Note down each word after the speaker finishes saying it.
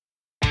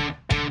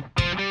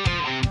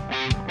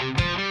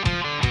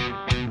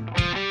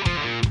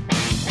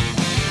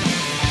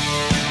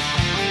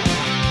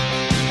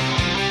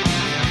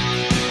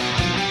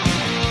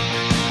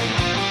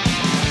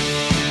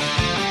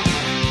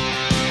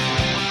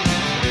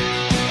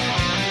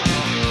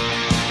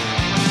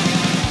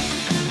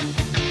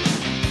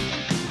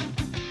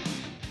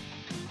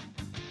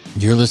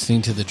You're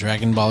listening to the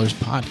Dragon Ballers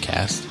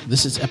podcast.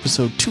 This is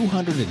episode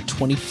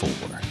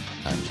 224.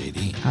 I'm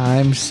JD.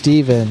 I'm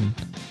Steven.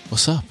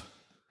 What's up?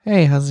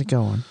 Hey, how's it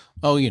going?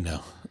 Oh, you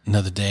know,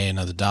 another day,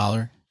 another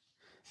dollar.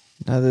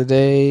 Another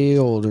day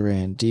older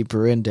and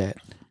deeper in debt.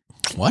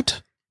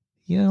 What?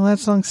 You know that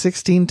song,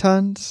 16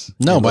 Tons?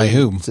 No, by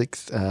whom?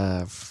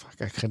 I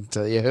couldn't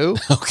tell you who.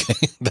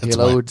 Okay, that's You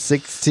load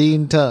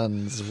 16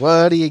 tons.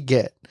 What do you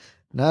get?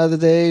 Another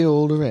day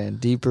older and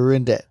deeper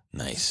in debt.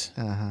 Nice.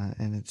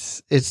 And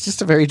it's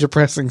just a very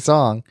depressing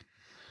song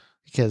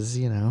because,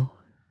 you know,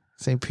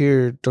 St.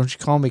 Pierre, don't you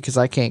call me because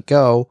I can't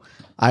go.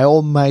 I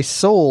owe my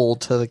soul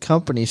to the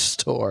company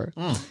store.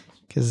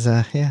 Because,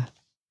 yeah,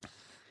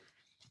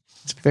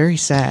 it's very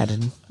sad.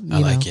 And I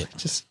like it.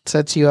 Just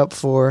sets you up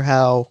for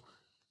how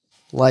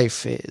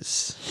life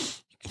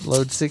is.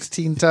 Load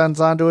 16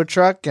 tons onto a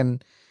truck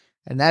and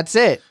that's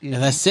it. And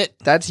that's it.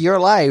 That's your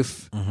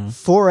life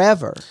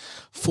forever.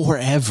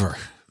 Forever.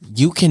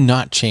 You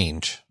cannot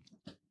change.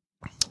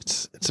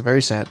 It's a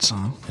very sad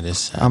song. It is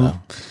sad. I'm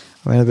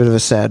in a bit of a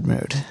sad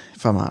mood,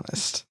 if I'm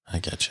honest. I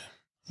gotcha.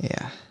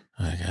 Yeah.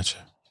 I gotcha.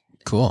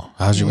 Cool.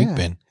 How's your week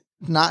been?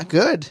 Not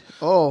good.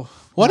 Oh.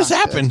 What has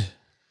happened?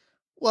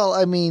 Well,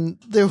 I mean,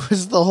 there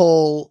was the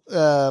whole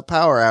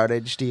power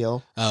outage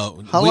deal.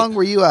 Oh, How long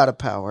were you out of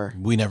power?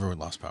 We never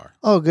lost power.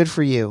 Oh, good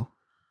for you.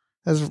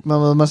 That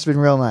must have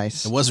been real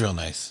nice. It was real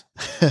nice.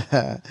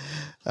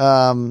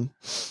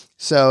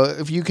 So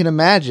if you can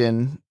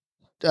imagine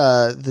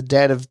the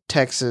dead of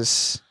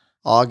Texas,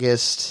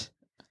 August,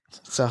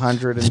 it's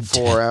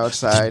 104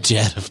 outside. The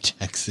dead of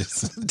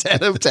Texas.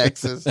 Dead of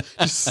Texas.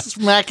 Just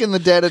smacking the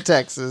dead of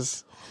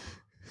Texas.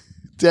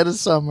 Dead of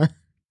summer.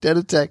 Dead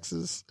of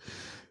Texas.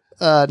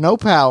 No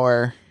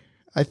power.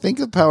 I think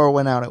the power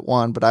went out at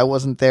 1, but I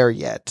wasn't there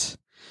yet.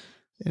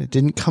 And it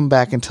didn't come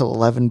back until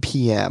 11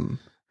 p.m.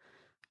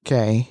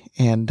 Okay.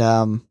 And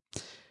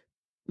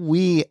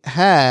we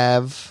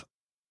had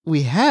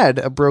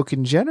a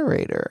broken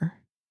generator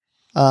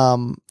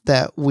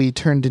that we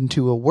turned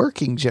into a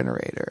working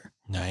generator.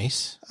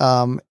 Nice.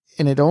 And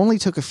it only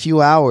took a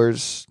few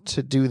hours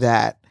to do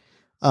that.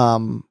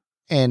 And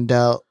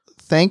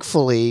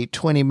thankfully,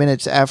 20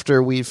 minutes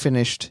after we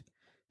finished,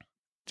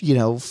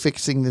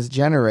 fixing this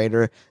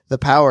generator, the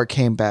power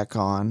came back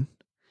on,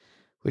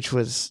 which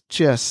was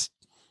just,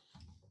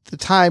 the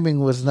timing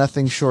was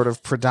nothing short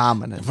of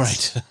predominant.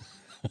 Right.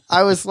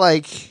 I was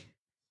like,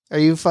 are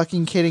you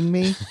fucking kidding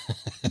me?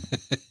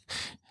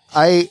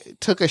 I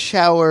took a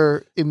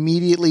shower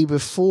immediately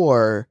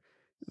before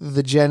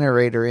the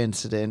generator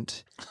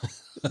incident.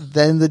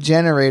 Then the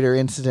generator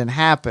incident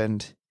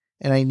happened,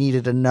 and I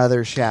needed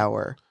another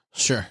shower.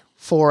 Sure.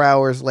 4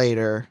 hours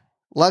later,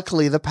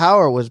 luckily the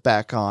power was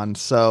back on,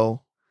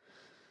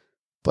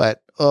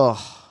 but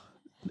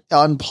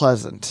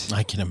unpleasant.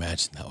 I can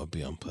imagine that would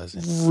be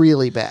unpleasant.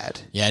 Really bad.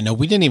 Yeah, no,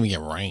 we didn't even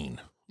get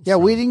rain. Yeah,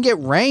 we didn't get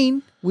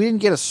rain. We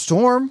didn't get a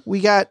storm. We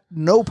got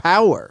no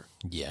power.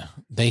 Yeah.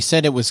 They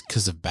said it was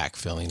because of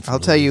backfilling. I'll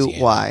tell you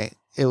why.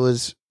 It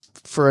was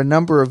for a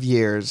number of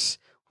years.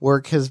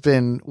 Work has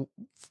been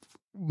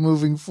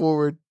moving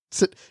forward.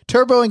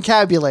 Turbo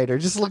Encabulator.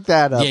 Just look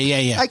that up.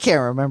 Yeah. I can't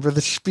remember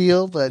the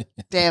spiel, but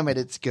damn it,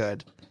 it's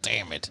good.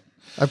 Damn it.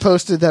 I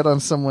posted that on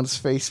someone's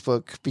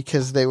Facebook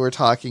because they were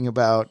talking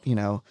about,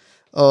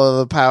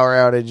 the power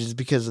outage is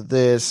because of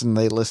this, and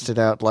they listed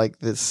out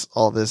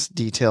all this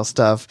detail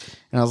stuff.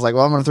 And I was like,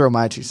 well, I'm going to throw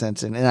my 2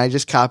 cents in. And I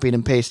just copied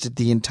and pasted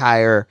the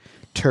entire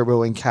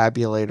Turbo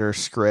Encabulator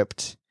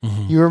script.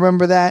 Mm-hmm. You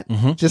remember that?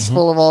 Mm-hmm. Just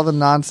full of all the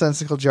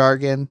nonsensical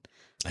jargon.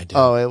 I do.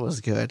 Oh, it was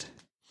good.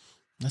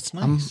 That's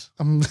nice.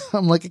 I'm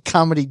like a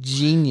comedy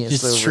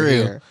genius over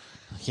here.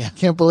 Yeah.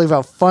 Can't believe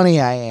how funny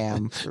I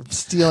am for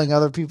stealing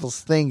other people's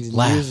things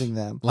and using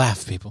them.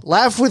 Laugh, people.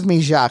 Laugh with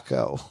me,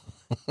 Jaco.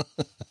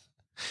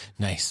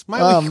 Nice.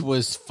 My week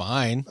was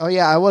fine. Oh,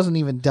 yeah, I wasn't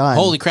even done.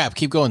 Holy crap.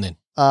 Keep going then.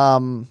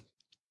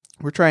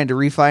 We're trying to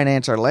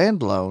refinance our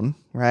land loan,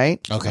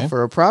 right? Okay.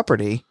 For a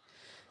property.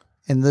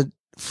 And the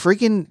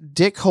freaking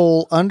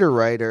dickhole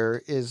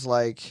underwriter is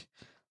like,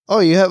 oh,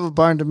 you have a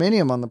barn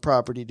dominium on the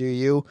property, do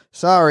you?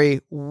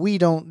 Sorry, we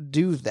don't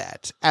do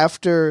that.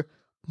 After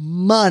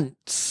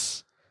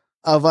months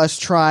of us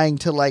trying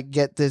to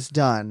get this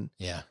done.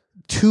 Yeah.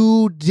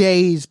 2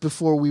 days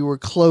before we were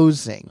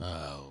closing.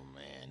 Oh,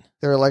 man.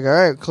 They were like, all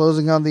right,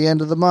 closing on the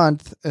end of the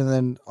month. And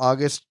then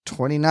August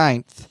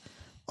 29th.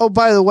 Oh,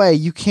 by the way,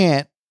 you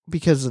can't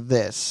because of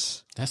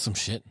this. That's some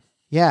shit.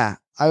 Yeah.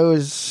 I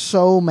was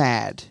so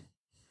mad.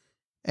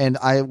 And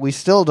we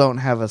still don't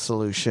have a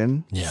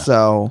solution. Yeah.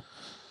 So.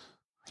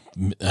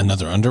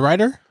 Another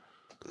underwriter?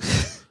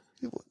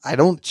 I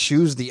don't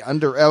choose the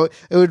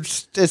it would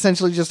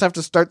essentially just have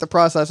to start the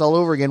process all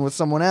over again with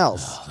someone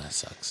else. Oh, that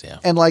sucks, yeah.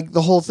 And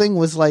the whole thing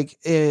was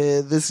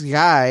this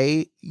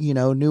guy,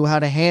 knew how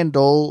to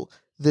handle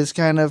this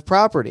kind of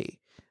property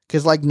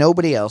because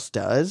nobody else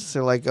does.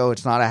 They're like, oh,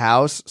 it's not a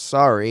house.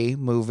 Sorry,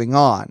 moving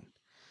on.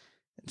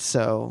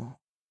 So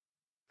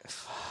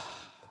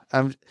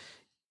I'm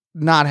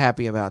not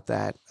happy about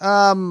that.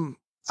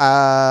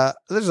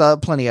 There's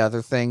plenty of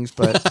other things,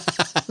 but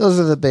those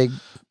are the big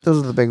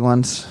Those are the big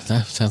ones.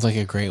 That sounds like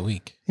a great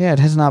week. Yeah, it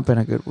has not been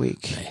a good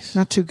week. Nice.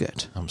 Not too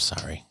good. I'm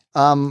sorry.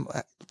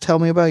 Tell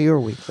me about your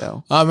week,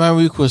 though. My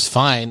week was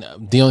fine.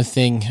 The only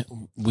thing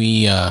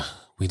we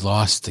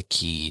lost the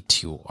key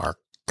to our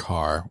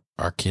car,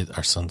 our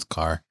son's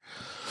car,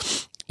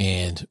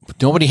 and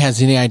nobody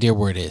has any idea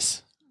where it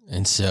is.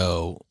 And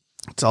so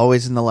It's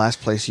always in the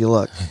last place you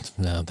look.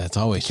 no, that's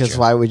always Because true.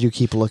 why would you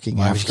keep looking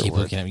Why would afterward? you keep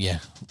looking at? Yeah,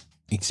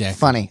 exactly.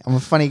 Funny. I'm a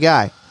funny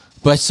guy.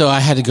 But so I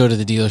had to go to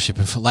the dealership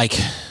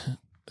and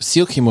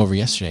Seal came over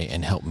yesterday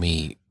and helped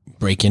me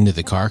break into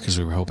the car because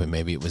we were hoping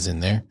maybe it was in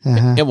there.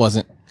 Uh-huh. It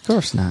wasn't. Of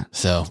course not.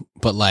 So,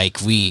 but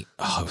it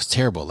was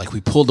terrible. Like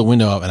we pulled the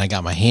window up and I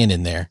got my hand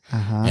in there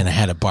and I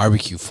had a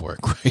barbecue fork,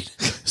 right?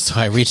 So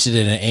I reached it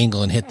at an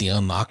angle and hit the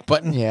unlock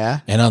button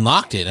and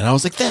unlocked it. And I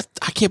was like,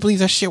 I can't believe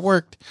that shit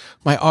worked.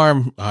 My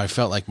arm, I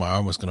felt like my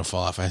arm was going to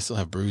fall off. I still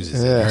have bruises.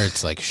 Ugh. It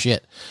hurts like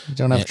shit. You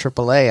don't have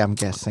AAA, I'm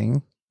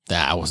guessing.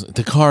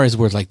 The car is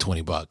worth like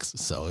 $20.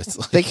 So it's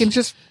like, They can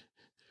just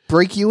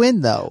break you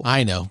in, though.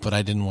 I know, but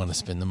I didn't want to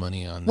spend the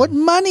money on What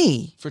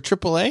money? for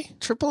AAA.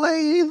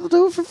 AAA will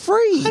do it for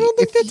free. I don't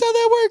think that's how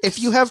that works.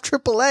 If you have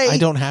AAA. I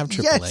don't have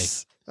AAA.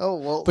 Yes. Oh,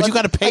 well. But you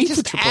got to pay I for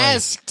just AAA.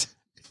 asked.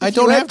 I if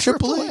don't you have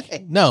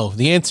AAA. No,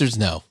 the answer is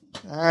no.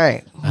 All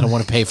right. I don't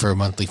want to pay for a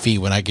monthly fee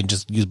when I can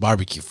just use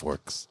barbecue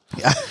forks.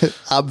 Yeah,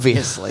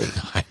 obviously.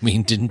 I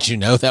mean, didn't you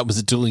know that was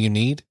a tool you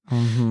need?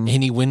 Mm-hmm.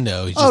 Any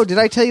window. Oh, did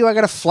I tell you I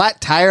got a flat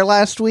tire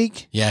last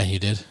week? Yeah, you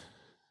did.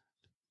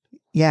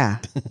 Yeah.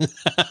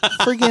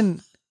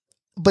 Friggin'.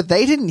 But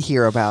they didn't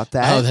hear about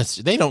that. Oh,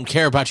 they don't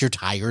care about your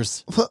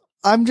tires.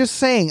 I'm just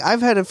saying,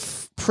 I've had a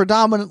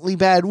predominantly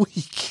bad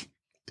week.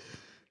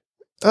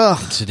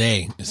 Ugh.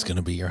 Today is going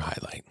to be your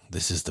highlight.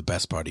 This is the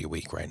best part of your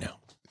week right now.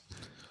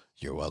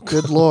 You're welcome.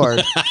 Good Lord.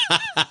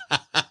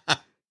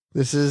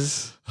 This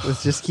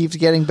just keeps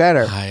getting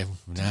better.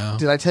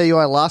 Did I tell you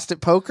I lost at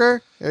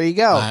poker? There you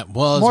go. It's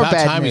More about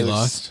bad time you news.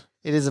 lost.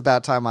 It is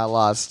about time I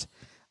lost.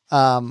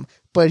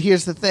 But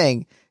here's the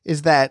thing,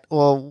 is that,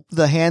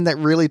 the hand that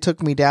really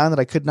took me down that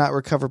I could not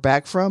recover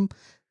back from,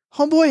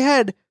 homeboy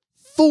had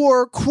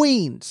 4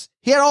 queens.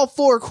 He had all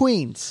 4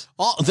 queens.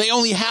 They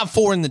only have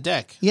 4 in the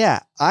deck. Yeah,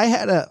 I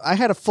had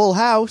a full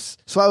house,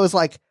 so I was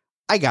like,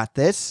 I got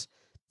this.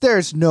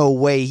 There's no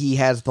way he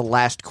has the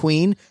last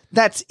queen.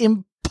 That's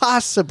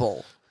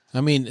impossible.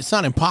 I mean, it's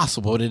not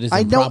impossible, but it is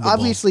I know, improbable.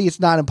 obviously it's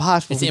not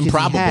impossible. It's because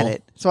improbable. He had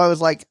it. So I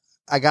was like,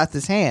 I got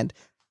this hand.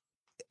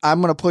 I'm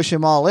going to push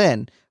him all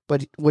in.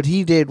 But what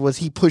he did was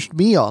he pushed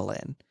me all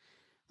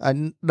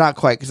in. Not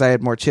quite, because I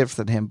had more chips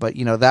than him. But,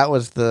 that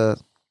was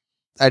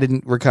I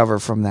didn't recover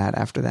from that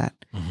after that.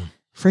 Mm-hmm.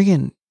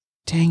 Friggin'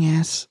 dang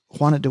ass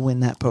wanted to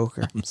win that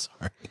poker. I'm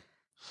sorry.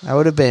 That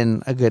would have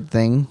been a good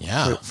thing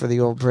Yeah. for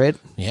the old Brit.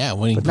 Yeah,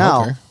 winning But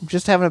poker. no, I'm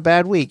just having a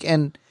bad week.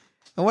 And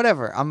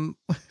whatever. I'm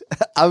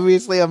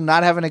obviously I'm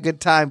not having a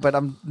good time, but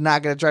I'm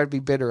not going to try to be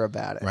bitter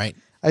about it. Right.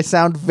 I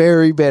sound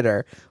very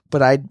bitter,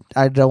 but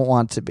I don't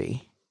want to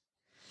be.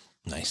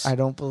 Nice. You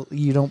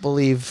don't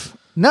believe,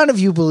 none of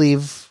you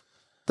believe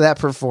that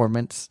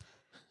performance.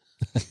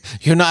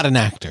 You're not an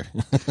actor.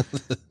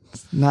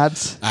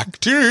 Not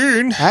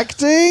Acting.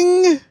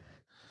 acting.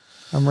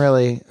 I'm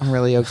really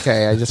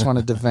okay. I just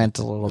wanted to vent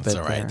a little bit. That's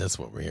all right. there. That's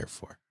what we're here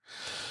for.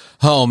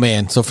 Oh,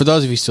 man. So for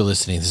those of you still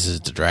listening, this is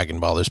the Dragon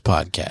Ballers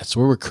podcast,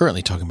 where we're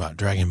currently talking about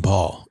Dragon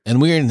Ball.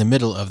 And we're in the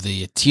middle of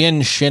the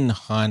Tien Shin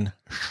Han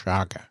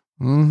saga.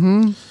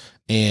 Mm-hmm.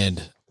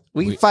 And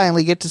We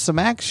finally get to some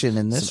action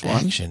in this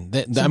one.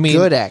 Action. Some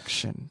good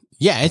action.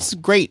 Yeah, it's a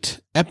great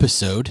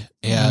episode.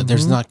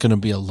 There's not going to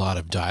be a lot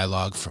of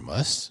dialogue from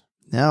us.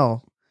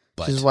 No.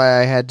 But Which is why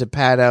I had to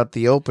pad out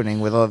the opening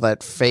with all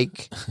that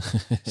fake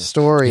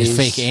stories.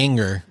 fake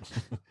anger.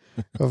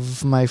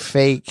 Of my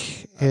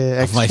fake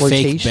Of my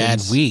fake bad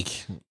exploitations.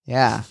 week.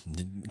 Yeah.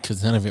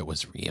 Because none of it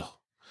was real.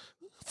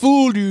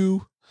 Fooled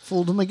you.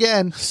 Fooled him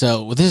again.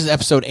 So this is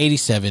episode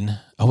 87.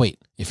 Oh, wait.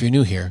 If you're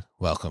new here,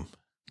 welcome.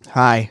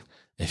 Hi.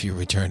 If you're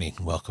returning,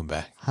 welcome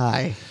back.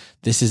 Hi.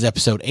 This is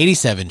episode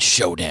 87,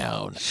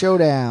 Showdown.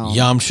 Showdown.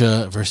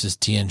 Yamcha versus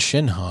Tien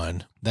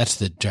Shinhan. That's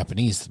the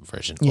Japanese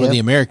version. Or Yep. the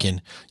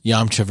American,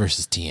 Yamcha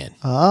versus Tien.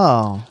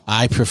 Oh.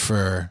 I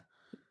prefer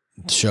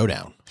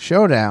Showdown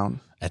Showdown.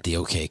 at the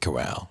OK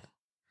Corral.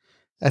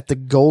 At the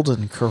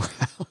Golden Corral.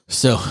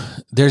 So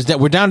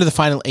we're down to the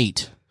final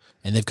 8,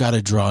 and they've got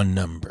to draw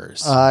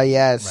numbers.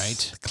 Yes.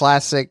 Right.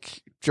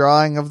 Classic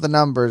drawing of the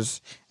numbers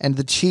and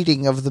the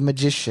cheating of the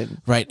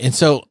magician. Right. And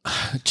so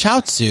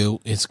Chaozu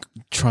is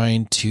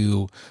trying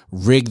to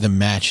rig the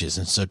matches.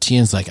 And so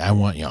Tien's like, I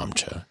want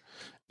Yamcha.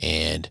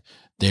 And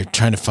they're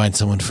trying to find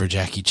someone for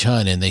Jackie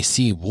Chun, and they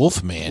see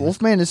Wolfman.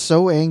 Wolfman is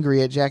so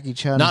angry at Jackie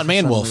Chun. Not for some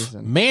Man-Wolf.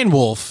 reason.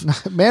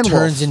 Man-Wolf Man-Wolf.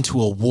 turns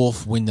into a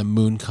wolf when the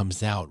moon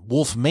comes out.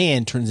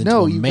 Wolfman turns into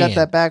No, a you man. got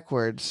that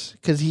backwards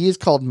because he is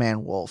called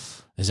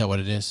Man-Wolf. Is that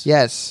what it is?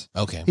 Yes.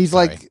 Okay. He's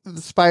sorry. like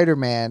the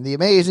Spider-Man, the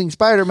amazing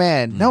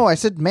Spider-Man. No, I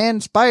said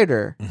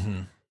Man-Spider.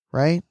 Mhm.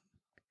 Right?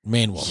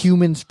 Man-Wolf.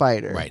 Human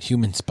spider. Right,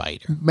 human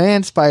spider.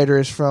 Man spider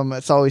is from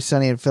It's Always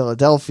Sunny in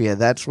Philadelphia.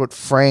 That's what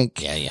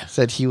Frank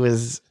said he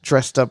was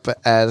dressed up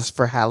as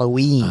for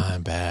Halloween.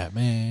 I'm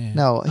Batman.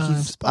 No,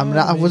 I'm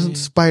not. I wasn't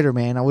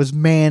Spider-Man. I was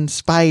Man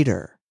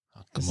Spider.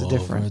 That's the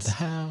difference. The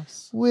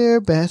house.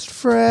 We're best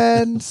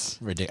friends.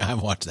 Ridiculous. I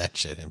haven't watched that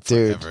shit in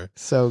forever. Dude,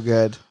 so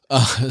good.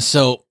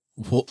 So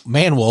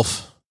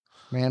Man-Wolf.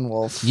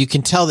 Man-Wolf. You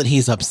can tell that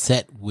he's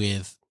upset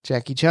with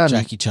Jackie Chun.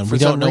 For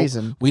some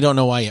reason. We don't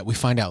know why yet. We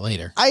find out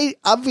later. I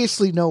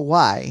obviously know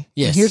why.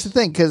 Yes. And here's the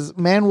thing, because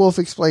Man-Wolf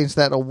explains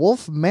that a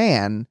wolf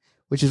man,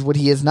 which is what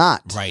he is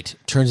not. Right.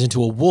 Turns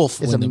into a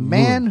wolf. Is a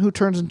man who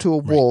turns into a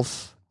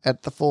wolf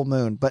at the full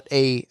moon. But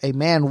a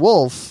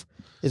man-wolf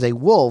is a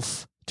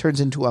wolf turns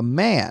into a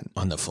man.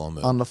 On the full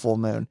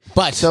moon.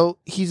 But so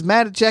he's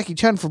mad at Jackie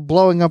Chun for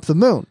blowing up the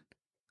moon.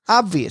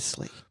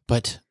 Obviously.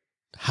 But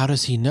how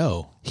does he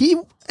know?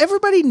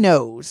 Everybody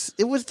knows.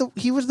 He was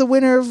the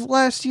winner of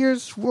last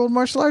year's World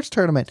Martial Arts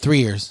Tournament. 3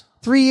 years.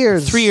 3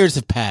 years. 3 years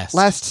have passed.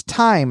 Last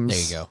times.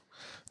 There you go.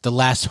 The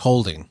last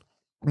holding.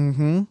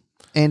 Mm-hmm.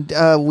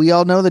 And we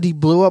all know that he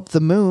blew up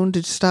the moon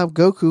to stop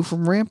Goku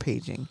from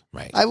rampaging.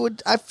 Right.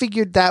 I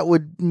figured that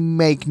would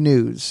make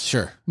news.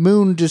 Sure.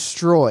 Moon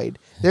destroyed.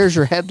 There's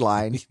your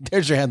headline.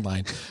 There's your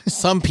headline.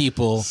 Some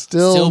people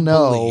still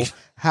know believe.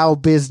 How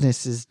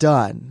business is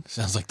done.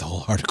 Sounds like the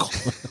whole article.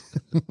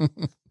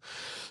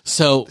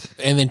 So,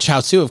 and then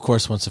Chaozu, of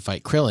course, wants to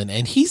fight Krillin,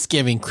 and he's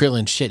giving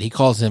Krillin shit. He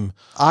calls him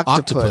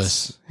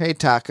Octopus. Hey,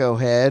 taco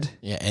head.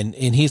 Yeah, and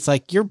he's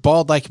like, you're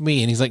bald like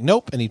me. And he's like,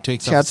 nope. And he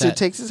takes off his hat. Chaozu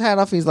takes his hat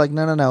off. He's like,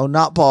 no,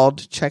 not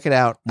bald. Check it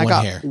out. I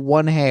got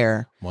one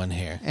hair. One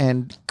hair.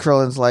 And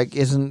Krillin's like,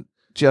 isn't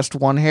just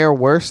one hair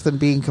worse than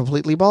being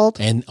completely bald?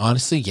 And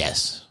honestly,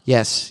 yes.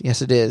 Yes,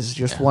 it is.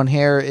 Just one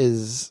hair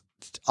is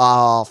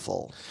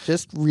awful.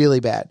 Just really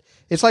bad.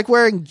 It's like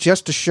wearing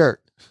just a shirt.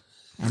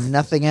 And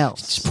nothing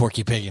else. Just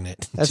Porky Pigging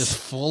it. Just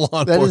full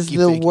on That Porky is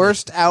the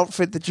worst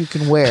outfit that you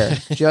can wear.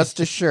 Just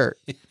a shirt.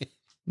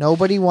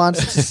 Nobody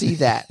wants to see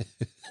that.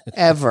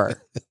 Ever.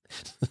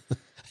 I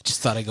just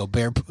thought I'd go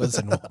bare puss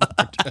and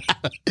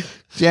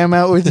jam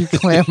out with your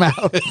clam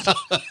out.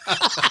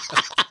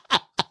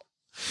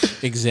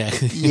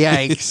 Exactly.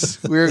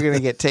 Yikes. We're going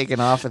to get taken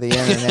off of the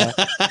internet.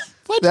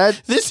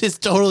 What? This is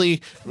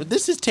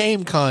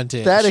tame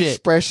content. That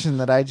expression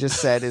that I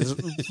just said is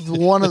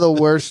one of the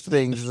worst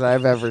things that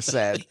I've ever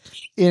said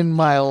in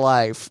my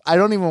life. I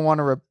don't even want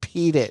to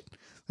repeat it.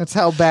 That's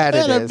how bad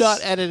it is. I'm not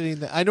editing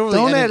that. I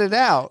don't edit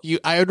out.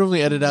 I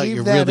normally edit out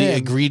your really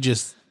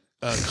egregious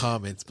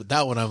comments, but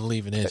that one I'm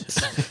leaving in.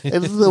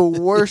 It's the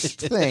worst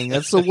thing.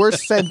 That's the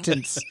worst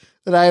sentence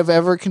that I have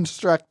ever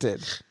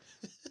constructed.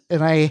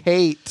 And I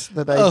hate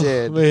that I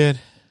did. Man.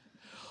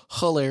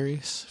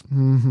 Hilarious.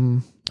 Mm-hmm.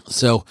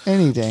 So,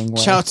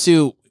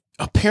 Chaozu,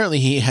 apparently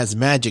he has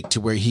magic to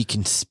where he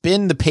can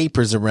spin the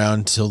papers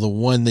around till the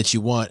one that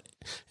you want.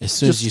 As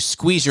soon as you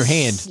squeeze your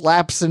hand.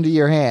 Slaps into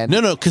your hand.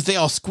 No, because they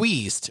all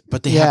squeezed,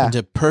 but they happened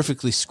to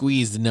perfectly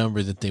squeeze the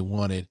number that they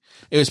wanted.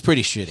 It was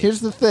pretty shitty. Here's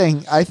the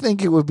thing. I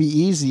think it would be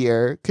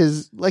easier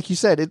because, like you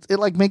said, it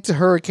like makes a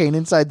hurricane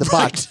inside the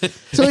box.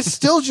 So it's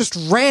still just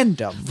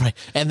random. Right.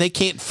 And they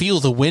can't feel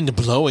the wind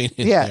blowing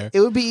in there. It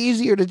would be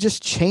easier to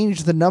just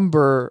change the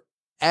number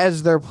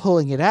as they're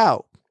pulling it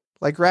out.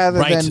 Like,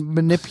 rather than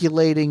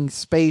manipulating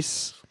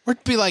space. Or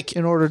it'd be like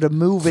in order to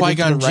move it into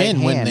the right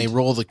hand. When they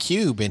roll the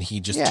cube and he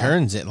just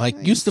turns it.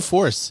 Like, use the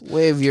Force.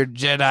 Wave your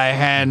Jedi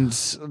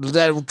hands.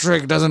 That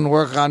trick doesn't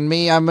work on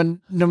me. I'm a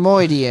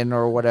Nemoidian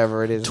or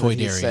whatever it is that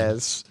he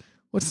says.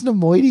 What's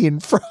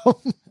Nemoidian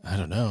from? I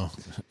don't know.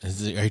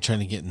 Are you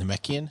trying to get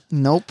Namekian?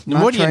 Nope.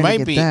 Nemoidian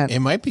might be. That. It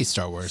might be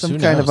Star Wars. Some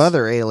kind of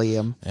other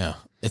alien. Yeah.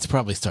 It's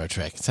probably Star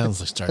Trek. It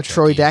sounds like Star Trek. A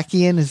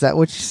Troidakian? Is that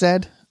what you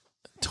said?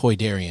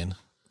 Toydarian.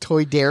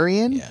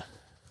 Toydarian? Yeah.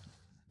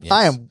 Yes.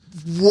 I am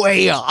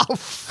way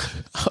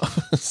off.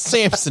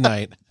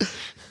 Samsonite.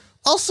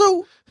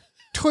 Also,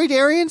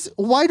 Toydarians,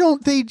 why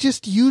don't they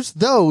just use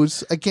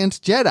those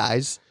against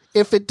Jedis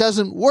if it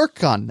doesn't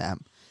work on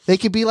them? They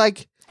could be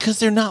like... Because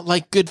they're not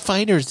like good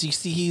fighters. You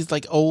see, he's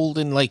like old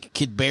and like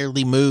could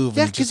barely move.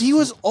 Yeah, because he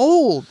was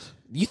old.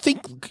 You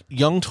think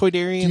young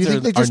Toydarians Do you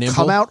think they just nimble?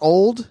 come out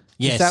old?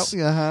 Yes.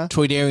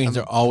 Toydarians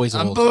are always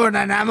old. I'm born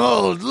and I'm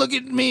old. Look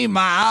at me,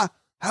 Ma.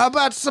 How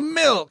about some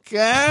milk,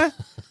 huh?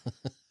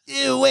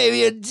 You wave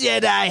your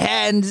Jedi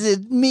hands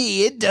at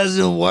me. It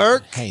doesn't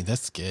work. Hey,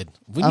 that's good.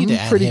 We need to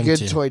add pretty him good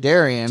to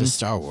Toydarian. To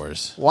Star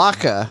Wars.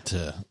 Waka.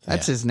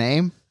 That's his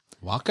name.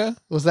 Waka?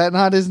 Was that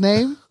not his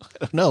name? I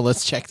don't know.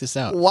 Let's check this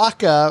out.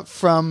 Waka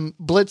from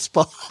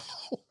Blitzball.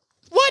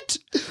 What?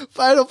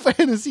 Final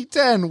Fantasy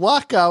X.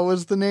 Waka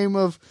was the name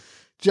of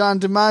John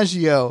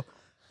DiMaggio.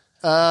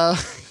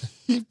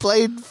 He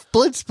played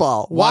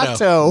Blitzball.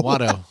 Watto.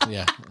 Watto.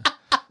 Yeah.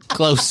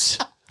 Close.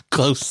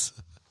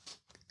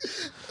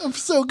 I'm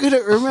so good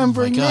at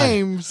remembering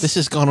names. This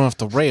has gone off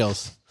the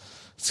rails.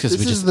 This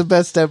is the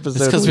best episode.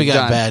 It's because we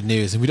got bad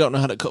news and we don't know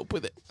how to cope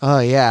with it. Oh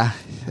yeah,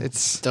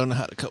 don't know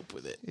how to cope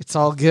with it. It's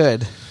all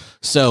good.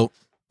 So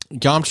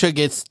Yamcha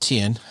gets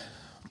Tien.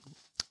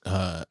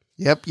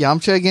 Yep,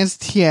 Yamcha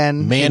against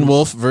Tien.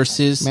 Man-Wolf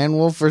versus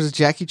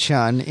Jackie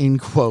Chan, in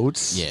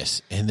quotes.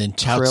 Yes, and then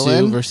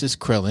Chaozu versus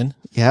Krillin.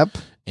 Yep.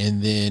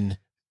 And then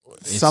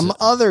some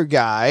other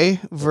guy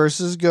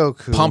versus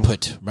Goku.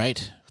 Pomput,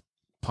 right?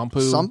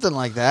 Pompu. Something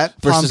like that.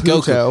 Versus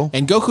Pomputo. Goku.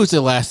 And Goku's the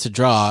last to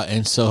draw,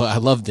 and so I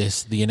love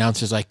this. The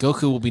announcer's like,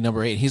 Goku will be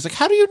number 8. He's like,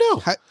 how do you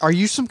know? Are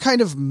you some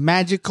kind of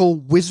magical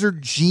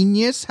wizard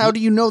genius? How do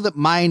you know that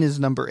mine is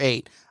number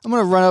 8? I'm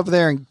going to run up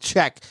there and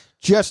check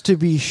just to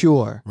be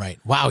sure. Right.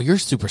 Wow, you're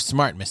super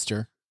smart,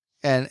 mister.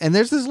 And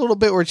there's this little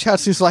bit where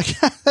Chaozu's like,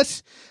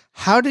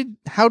 how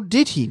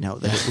did he know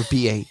that it would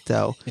be 8,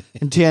 though?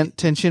 And Ten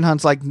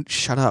Shinhan's like,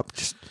 shut up.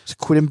 Just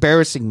quit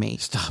embarrassing me.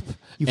 Stop.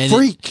 You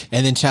freak.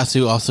 And then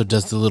Chaozu also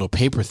does the little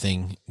paper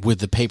thing with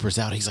the papers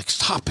out. He's like,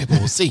 stop, people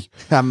will see.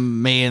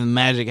 Man,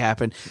 magic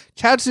happened.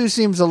 Chaozu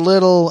seems a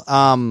little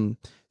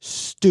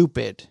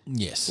stupid.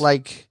 Yes.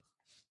 Like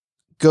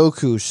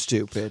Goku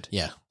stupid.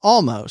 Yeah.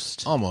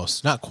 Almost.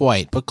 Not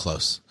quite, but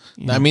close.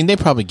 Yeah. I mean, they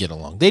probably get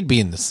along. They'd be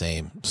in the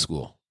same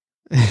school.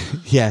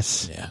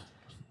 Yes. Yeah.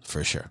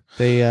 For sure.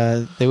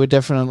 They would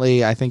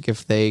definitely, I think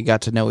if they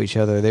got to know each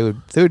other, they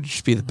would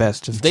just be the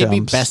best of They'd chums.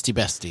 be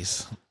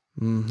besties.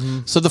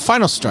 Mm-hmm. So the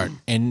final start,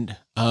 and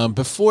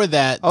before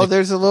that... Oh,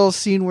 there's a little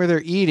scene where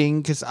they're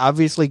eating, because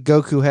obviously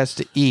Goku has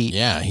to eat.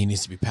 Yeah, he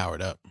needs to be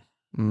powered up.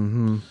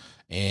 Mm-hmm.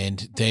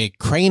 And the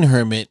Crane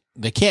Hermit,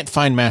 they can't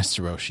find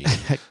Master Roshi.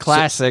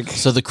 Classic.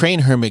 So the Crane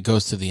Hermit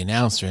goes to the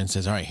announcer and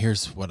says, all right,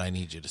 here's what I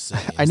need you to say.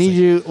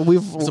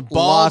 It's a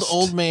bald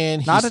old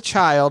man. Not a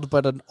child,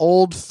 but an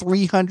old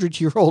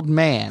 300-year-old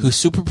man. Who's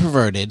super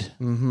perverted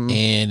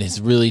and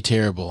is really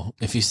terrible.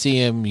 If you see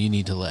him, you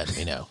need to let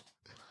me know.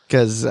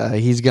 Because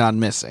he's gone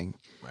missing.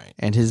 Right.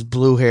 And his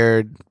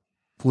blue-haired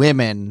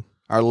women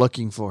are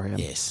looking for him.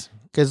 Yes.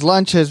 Because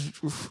Lunch has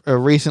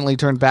recently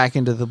turned back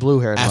into the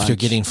blue-haired After Lunch.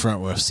 getting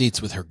front row seats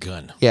with her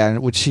gun. Yeah,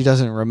 which she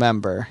doesn't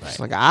remember. Right. She's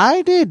like,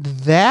 I did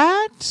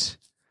that?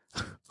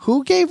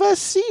 Who gave us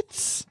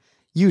seats?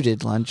 You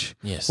did, Lunch.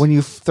 Yes. When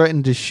you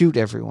threatened to shoot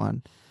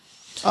everyone.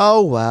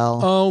 Oh,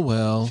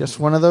 well. Just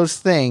one of those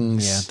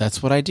things. Yeah,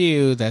 that's what I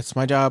do. That's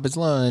my job is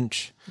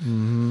Lunch.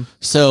 Mm-hmm.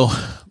 So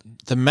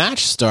the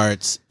match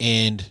starts,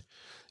 and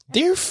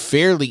they're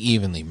fairly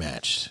evenly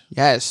matched.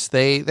 Yes,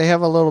 they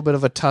have a little bit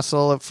of a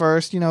tussle at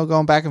first,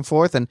 going back and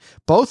forth, and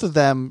both of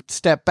them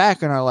step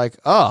back and are like,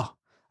 oh,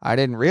 I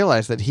didn't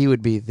realize that he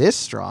would be this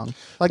strong.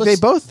 They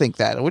both think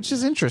that, which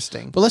is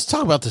interesting. But let's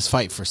talk about this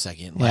fight for a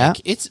second.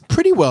 It's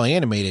pretty well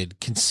animated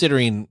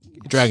considering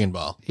Dragon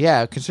Ball.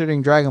 Yeah,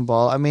 considering Dragon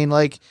Ball. I mean,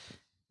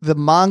 the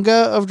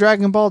manga of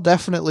Dragon Ball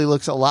definitely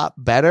looks a lot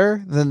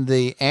better than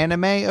the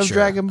anime of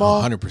Dragon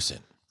Ball.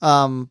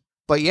 100%.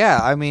 But yeah,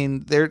 I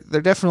mean, they're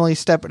definitely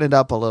stepping it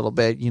up a little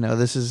bit.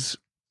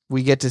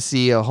 We get to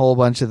see a whole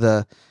bunch of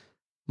the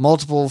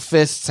multiple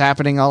fists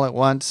happening all at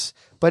once.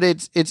 But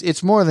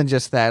it's more than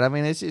just that. I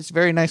mean, it's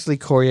very nicely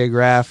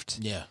choreographed.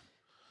 Yeah,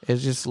 it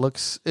just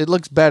looks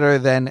better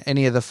than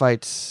any of the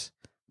fights.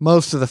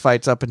 Most of the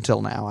fights up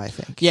until now, I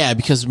think. Yeah,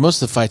 because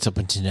most of the fights up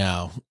until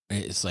now,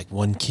 it's like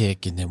one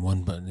kick and then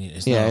one button.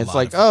 It's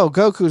like,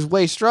 Goku's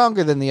way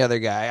stronger than the other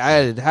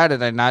guy. How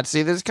did I not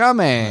see this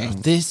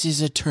coming? This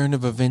is a turn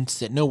of events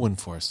that no one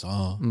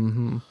foresaw.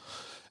 Mm-hmm.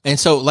 And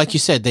so, like you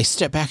said, they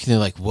step back and they're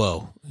like,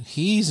 whoa,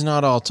 he's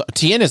not all talk.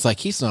 Tien is like,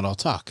 he's not all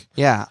talk.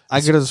 Yeah, I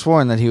could have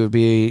sworn that he would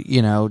be,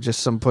 just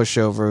some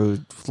pushover,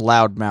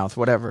 loudmouth,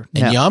 whatever.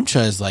 And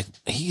Yamcha is like,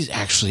 he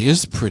actually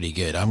is pretty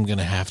good. I'm going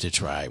to have to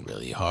try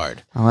really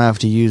hard. I'll have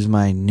to use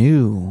my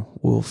new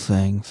Wolf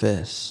Fang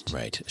fist.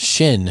 Right.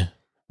 Shin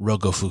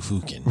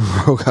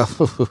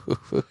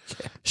Rogofufuken.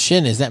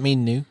 Shin, does that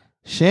mean new?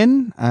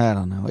 Shin? I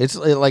don't know. It's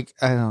like,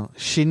 I don't know.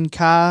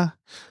 Shinka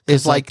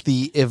is like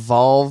the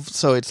evolve,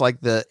 so it's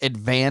like the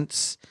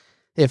advance.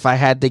 If I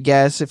had to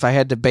guess, if I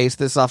had to base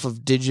this off of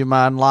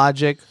Digimon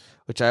logic,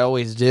 which I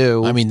always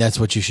do. I mean, that's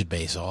what you should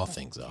base all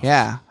things off.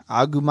 Yeah.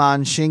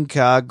 Agumon,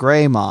 Shinka,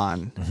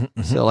 Greymon.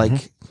 Mm-hmm, so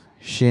like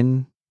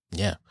Shin.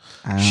 Yeah.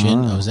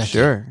 Shin Ozeki.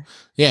 Sure.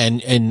 Yeah,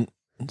 and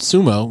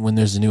Sumo, when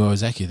there's a new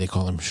Ozeki, they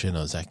call him Shin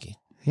Ozeki.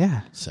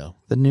 Yeah. So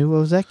the new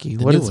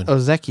Ozeki. What does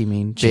Ozeki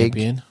mean?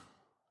 Champion. Big?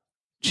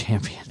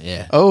 Champion.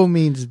 Yeah. O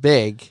means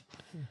big.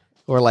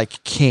 Or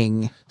like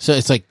king. So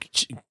it's like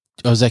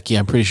Ozeki,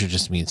 I'm pretty sure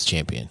just means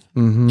champion.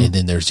 Mm-hmm. And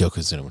then there's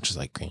Yokozuna, which is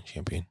like grand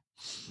champion.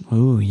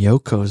 Ooh,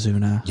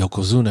 Yokozuna.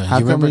 Yokozuna.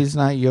 How come he's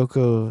not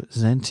Yoko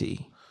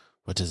Zenti?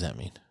 What does that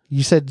mean?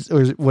 You said,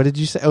 or what did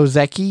you say?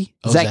 Ozeki?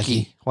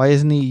 Zeki. Why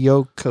isn't he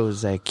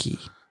Yokozeki?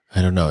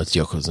 I don't know. It's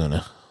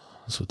Yokozuna.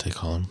 That's what they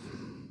call him.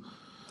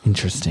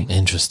 Interesting.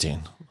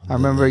 I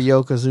remember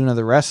Yokozuna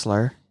the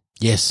wrestler.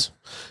 Yes.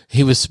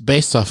 He was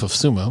based off of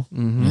sumo,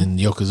 and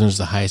Yokozuna is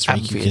the highest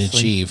rank you can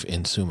achieve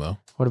in sumo.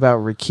 What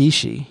about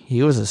Rikishi?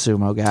 He was a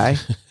sumo guy.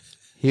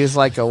 He was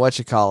like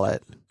a,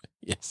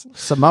 Yes.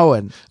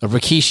 Samoan. A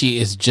Rikishi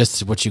is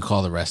just what you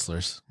call the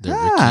wrestlers. They're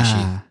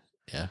Rikishi.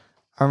 Yeah.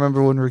 I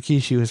remember when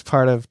Rikishi was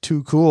part of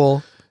Too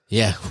Cool.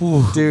 Yeah.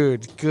 Whew.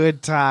 Dude,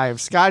 good time.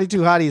 Scotty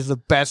 2 Hotty is the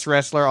best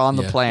wrestler on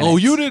the planet. Oh,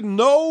 you didn't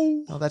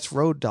know? Oh, that's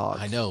Road Dogg.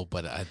 I know,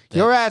 but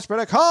your ass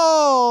better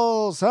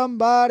call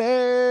somebody.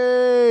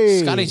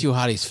 Scotty 2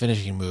 Hotty's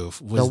finishing move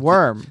was the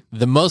worm.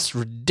 The most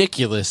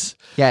ridiculous.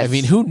 Yes. I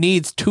mean, who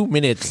needs 2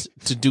 minutes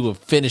to do a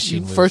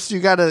finishing move? First, you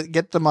got to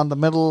get them on the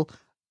middle,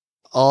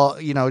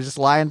 just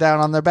lying down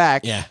on their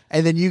back. Yeah.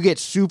 And then you get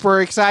super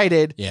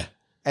excited. Yeah.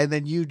 And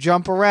then you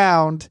jump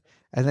around,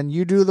 and then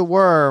you do the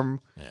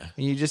worm. Yeah.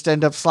 And you just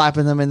end up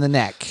slapping them in the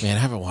neck. Man, I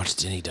haven't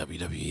watched any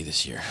WWE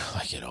this year,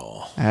 like at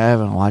all. I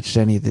haven't watched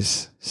any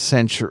this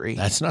century.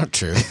 That's not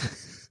true.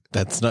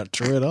 That's not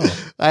true at all.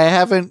 I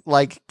haven't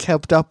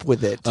kept up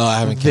with it. Oh, I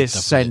haven't kept this up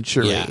with it.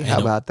 century. Yeah, How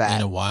about that?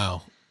 In a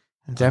while.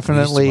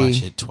 Definitely. We used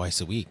to watch it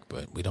twice a week,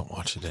 but we don't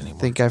watch it anymore.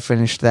 I think I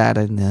finished that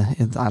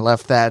I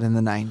left that in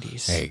the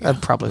 90s. There you go.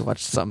 I'd probably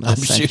watched some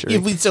this century.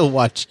 Sure we still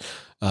watch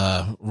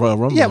Royal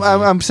Rumble. Yeah,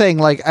 I'm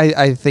saying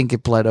I think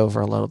it bled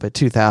over a little bit.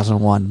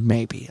 2001,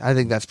 maybe. I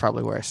think that's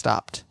probably where I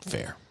stopped.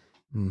 Fair.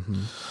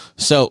 Mm-hmm.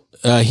 So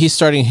he's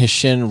starting his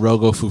Shin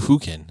Rogo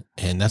Fufuken,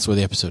 and that's where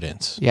the episode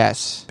ends.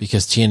 Yes.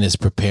 Because Tien is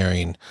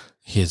preparing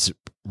his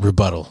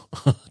rebuttal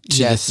to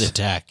this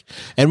attack.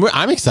 And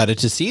I'm excited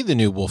to see the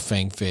new Wolf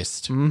Fang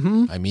Fist.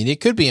 Mm-hmm. I mean, it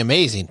could be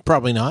amazing.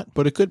 Probably not,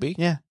 but it could be.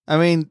 Yeah. I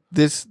mean,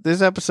 this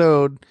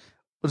episode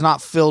was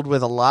not filled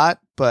with a lot,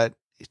 but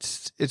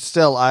it's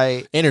still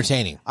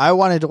entertaining. I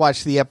wanted to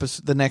watch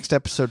the next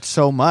episode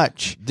so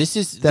much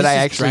that I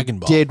actually Dragon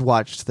Ball. did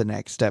watch the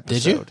next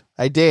episode. Did you?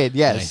 I did,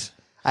 yes. Nice.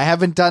 I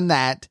haven't done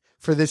that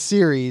for this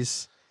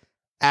series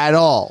at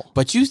all.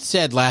 But you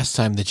said last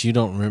time that you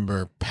don't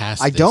remember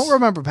past I this. don't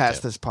remember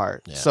past this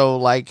part. Yeah. So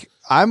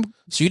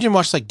So you didn't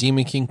watch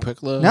Demon King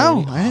Piccolo?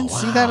 No, I didn't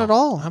see that at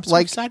all. I'm so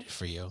excited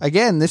for you.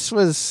 Again, this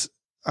was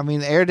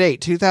air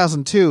date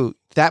 2002.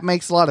 That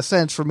makes a lot of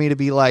sense for me to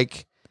be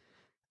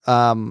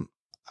to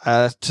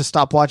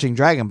stop watching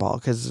Dragon Ball,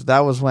 because that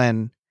was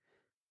when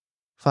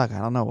I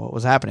don't know what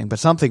was happening, but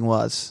something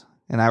was.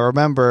 And I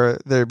remember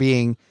there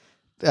being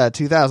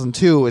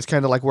 2002 is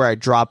kind of where I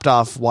dropped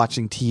off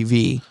watching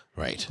TV.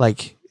 Right.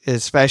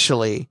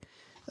 Especially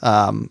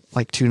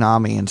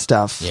Toonami and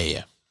stuff.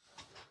 Yeah.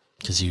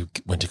 Because you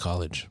went to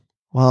college.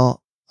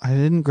 Well, I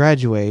didn't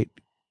graduate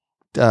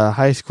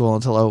high school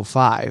until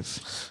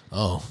 2005.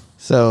 Oh.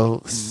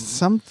 So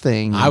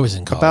something I was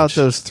in college. About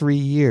those 3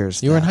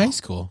 years. You were in high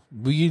school.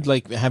 Were you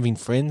having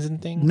friends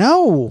and things?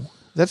 No.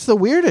 That's the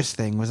weirdest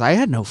thing, was I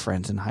had no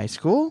friends in high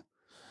school.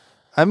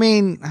 I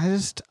mean,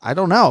 I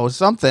don't know,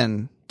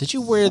 something. Did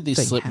you wear the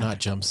Slipknot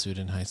jumpsuit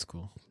in high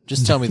school?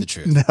 Just tell me the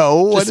truth.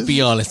 No. Just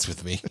be honest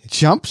with me.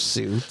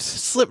 Jumpsuit?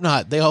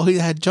 Slipknot. They always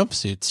had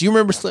jumpsuits. You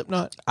remember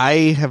Slipknot?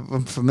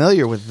 I'm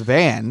familiar with the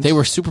band. They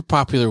were super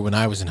popular when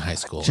I was in high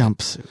school.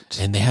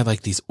 Jumpsuit. And they had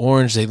these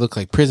orange, they look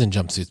like prison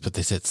jumpsuits, but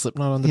they said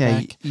Slipknot on the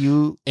back.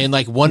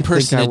 And one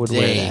person a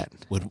day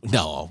would,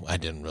 no, I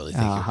didn't really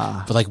think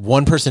it. But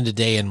one person a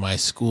day in my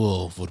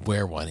school would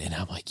wear one. And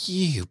I'm like,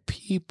 you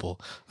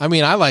people. I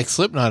mean, I like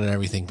Slipknot and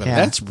everything, but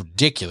that's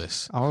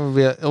ridiculous.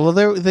 Well,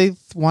 they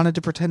wanted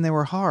to pretend they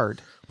were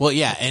hard. Well,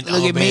 yeah, and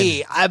look at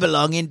me, I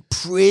belong in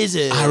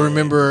prison. I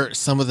remember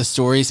some of the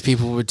stories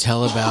people would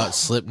tell about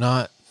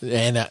Slipknot,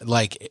 and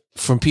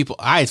from people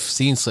I've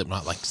seen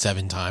Slipknot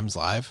 7 times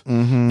live,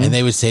 and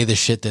they would say the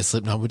shit that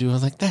Slipknot would do. I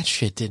was like, that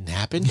shit didn't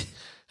happen.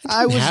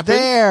 I was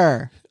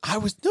there.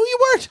 No, you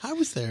weren't. I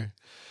was there.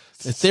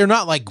 They're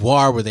not like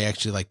Gwar, where they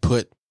actually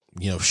put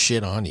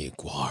shit on you.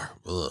 Gwar.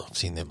 Ugh, I've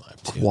seen them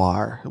live too.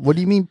 Gwar. What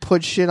do you mean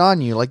put shit on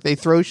you? They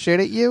throw shit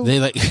at you? They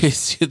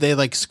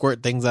they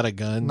squirt things out of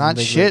guns. Not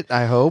shit,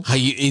 I hope.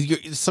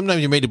 Sometimes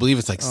you're made to believe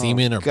it's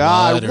semen or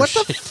blood or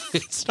shit.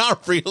 It's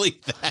not really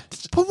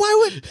that. But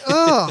why would...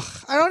 Ugh.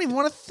 I don't even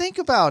want to think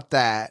about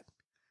that.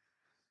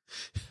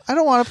 I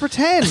don't want to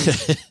pretend.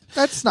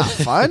 That's not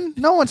fun.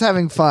 No one's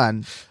having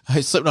fun.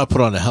 Slipknot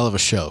put on a hell of a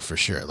show for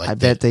sure. I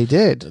bet they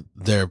did.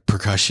 Their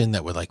percussion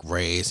that would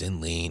raise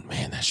and lean.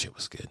 Man, that shit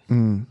was good.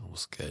 It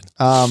was good.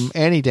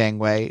 Any dang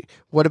way.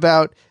 What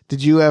about,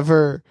 did you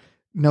ever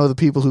know the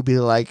people who'd be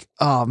like,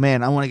 oh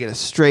man, I want to get a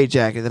straight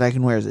jacket that I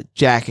can wear as a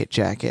jacket.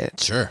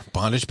 Sure.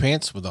 Bondage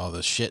pants with all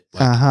the shit.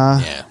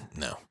 Yeah,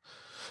 no.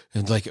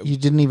 You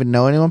didn't even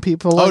know anyone,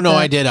 people like no, that?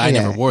 I did. I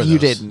never wore those. You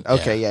didn't.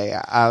 Okay,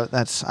 yeah.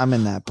 I'm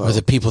in that boat. Or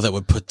the people that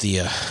would put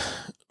the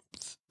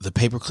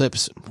paper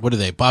clips, what are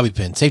they? Bobby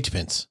pins, safety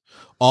pins,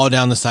 all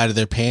down the side of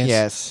their pants.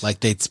 Yes.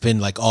 They'd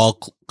spend all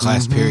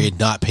class period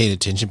not paying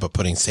attention, but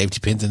putting safety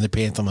pins in their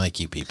pants. I'm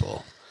like, you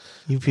people,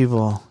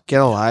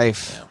 get a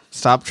life. Yeah.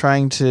 Stop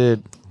trying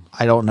to,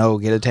 I don't know,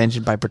 get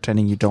attention by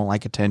pretending you don't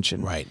like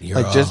attention. Right.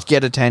 Just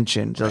get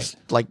attention. Just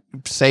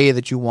say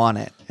that you want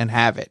it and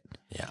have it.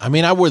 Yeah. I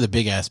mean, I wore the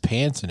big ass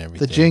pants and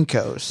everything. The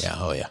Jinkos. Yeah.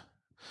 Oh yeah.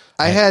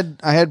 I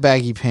had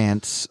baggy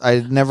pants.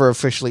 I never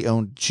officially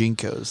owned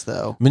Jinkos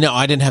though. No,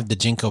 I didn't have the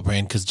Jinko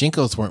brand because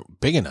Jinkos weren't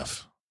big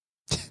enough.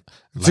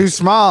 Too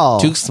small.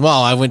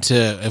 I went to,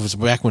 it was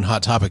back when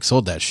Hot Topic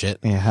sold that shit.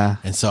 Yeah.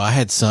 And so I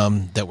had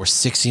some that were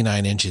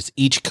 69 inches.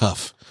 Each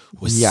cuff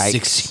was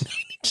 69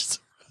 inches.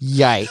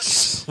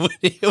 Yikes. when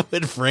it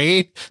would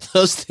rain,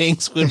 those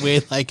things would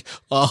weigh like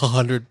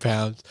 100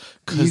 pounds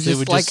because they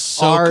would just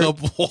soak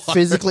up water.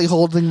 Physically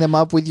holding them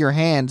up with your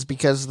hands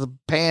because the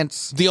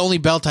pants. The only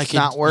belt I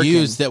could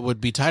use that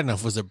would be tight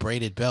enough was a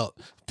braided belt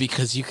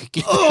because you could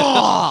get.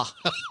 Oh,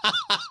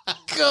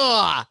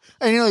 God!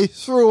 I nearly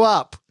threw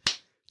up.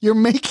 You're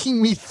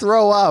making me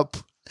throw up.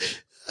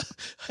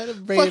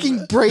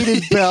 Fucking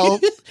braided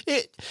belt.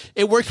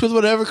 It worked with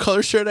whatever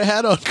color shirt I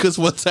had on because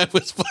one side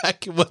was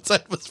black and one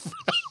side was brown.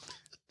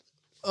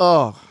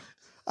 Oh,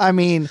 I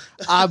mean,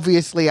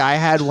 obviously I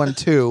had one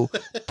too,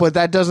 but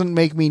that doesn't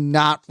make me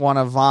not want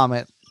to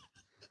vomit.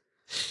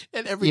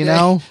 And every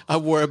day I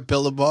wore a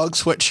Billabong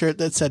sweatshirt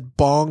that said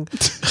bong.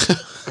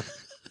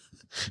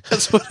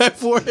 That's what I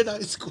wore in high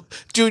school,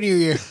 junior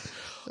year.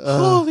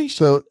 Holy shit.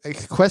 So,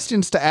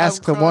 questions to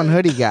ask the one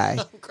hoodie guy.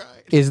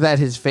 Is that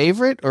his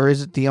favorite, or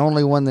is it the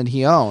only one that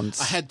he owns?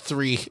 I had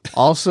 3.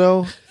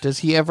 Also, does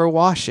he ever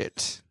wash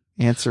it?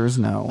 Answer is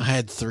no. I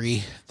had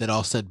 3 that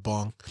all said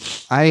bong.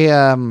 I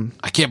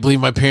can't believe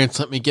my parents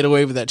let me get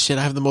away with that shit.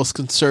 I have the most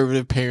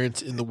conservative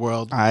parents in the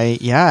world.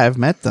 I've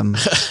met them.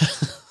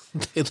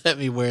 They let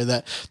me wear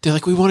that. They're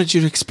like, we wanted you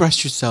to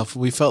express yourself.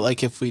 We felt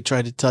like if we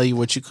tried to tell you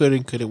what you could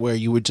and couldn't wear,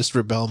 you would just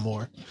rebel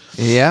more.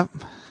 Yep.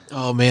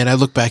 Oh, man. I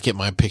look back at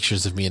my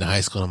pictures of me in high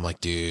school, and I'm like,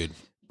 dude,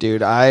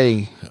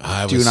 I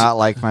do not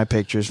like my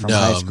pictures from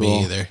high school.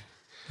 Me either.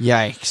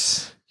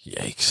 Yikes.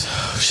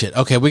 Oh, shit.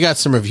 Okay, we got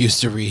some reviews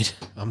to read.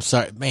 I'm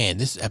sorry. Man,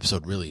 this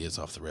episode really is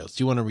off the rails.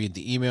 Do you want to read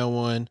the email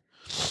one?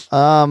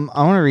 I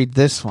want to read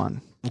this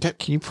one. Okay.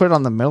 Can you put it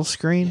on the middle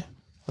screen? Yeah.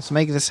 Let's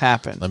make this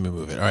happen. Let me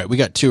move it. All right, we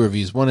got 2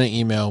 reviews. One in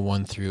email,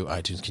 one through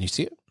iTunes. Can you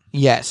see it?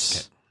 Yes.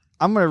 Okay.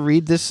 I'm going to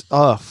read this.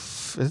 Oh,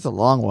 it's a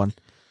long one.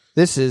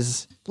 This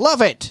is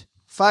Love It.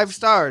 5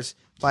 stars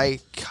by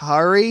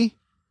Kari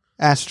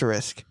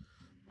Asterisk.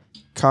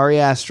 Kari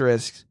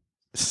Asterisk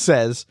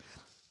says,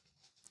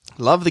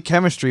 love the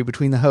chemistry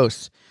between the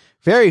hosts.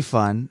 Very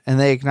fun, and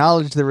they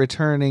acknowledge the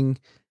returning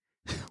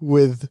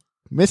with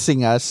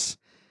missing us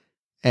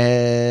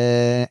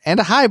and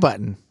a hi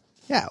button.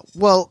 Yeah,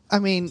 well, I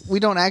mean, we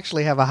don't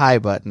actually have a hi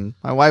button.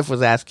 My wife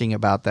was asking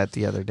about that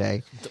the other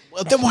day.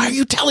 Well, then why are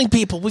you telling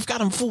people? We've got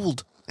them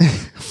fooled.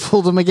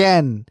 Fooled them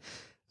again.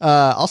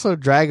 Also,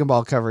 Dragon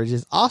Ball coverage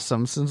is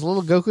awesome since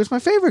Little Goku is my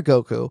favorite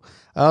Goku.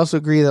 I also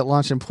agree that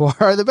Launch and Puar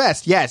are the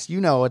best. Yes,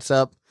 you know what's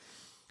up.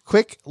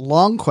 Quick,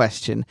 long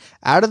question.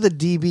 Out of the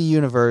DB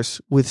universe,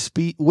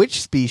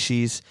 which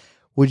species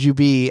would you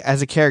be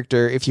as a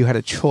character if you had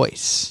a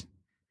choice?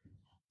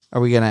 Are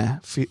we going to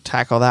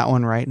tackle that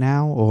one right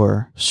now?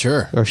 Or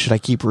sure. Or should I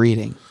keep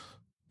reading?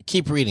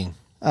 Keep reading.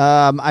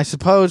 I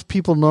suppose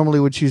people normally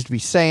would choose to be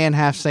Saiyan,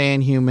 half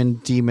Saiyan, human,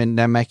 demon,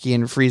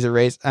 Namekian, Frieza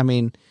race. I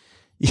mean...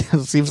 Yeah,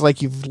 it seems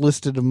like you've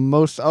listed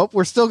most. Oh,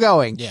 we're still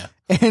going. Yeah.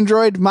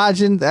 Android,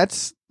 Majin,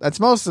 that's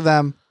most of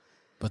them.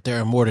 But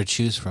there are more to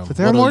choose from. But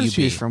there are more to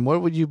choose from.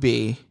 What would you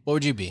be? What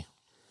would you be?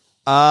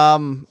 Out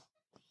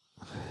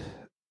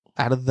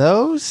of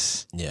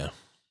those? Yeah.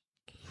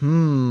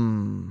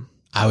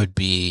 I would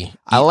be...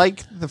 I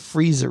like the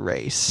Frieza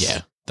race.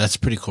 Yeah, that's a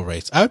pretty cool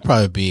race. I would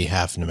probably be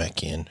half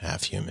Namekian,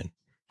 half human.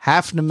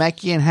 Half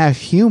Namekian, half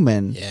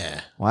human.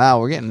 Yeah.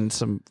 Wow, we're getting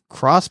some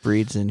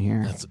crossbreeds in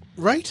here. That's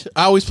right.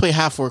 I always play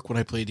half orc when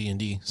I play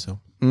D&D, so.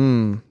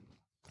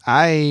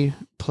 I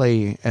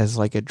play as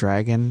like a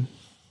Dragonborn.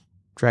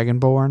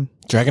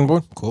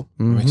 Dragonborn? Cool.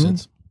 That makes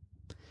sense.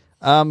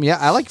 Yeah,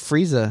 I like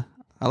Frieza.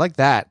 I like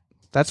that.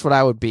 That's what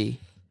I would be.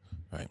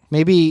 Right.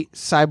 Maybe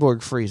Cyborg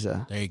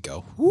Frieza. There you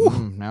go.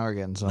 Now we're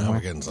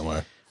getting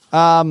somewhere.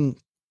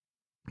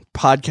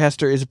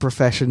 Podcaster is a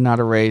profession, not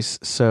a race,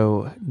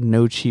 so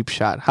no cheap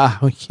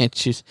shot. We can't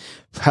choose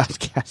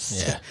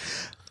podcasts. Yeah.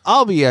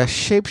 I'll be a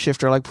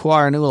shapeshifter like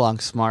Puar and Oolong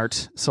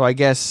Smart, so I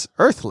guess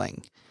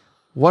Earthling.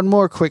 One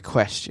more quick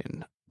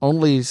question.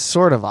 Only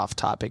sort of off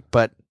topic,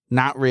 but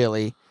not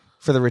really,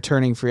 for the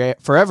returning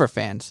Forever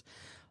fans.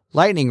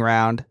 Lightning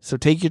round, so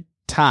take your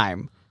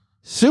time.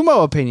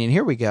 Sumo opinion,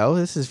 here we go.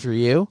 This is for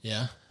you.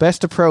 Yeah.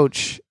 Best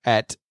approach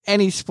at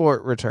any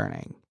sport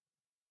returning.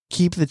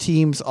 Keep the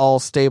teams all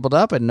stabled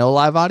up and no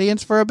live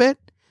audience for a bit.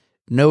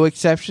 No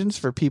exceptions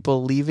for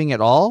people leaving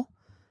at all.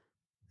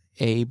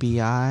 ABI.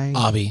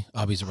 Abby's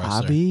a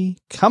wrestler. Abby?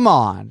 Come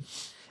on.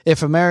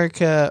 If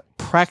America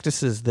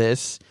practices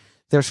this,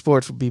 their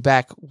sports would be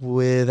back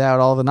without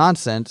all the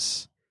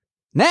nonsense.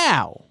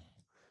 Now!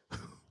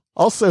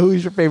 Also,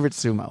 who's your favorite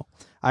sumo?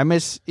 I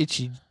miss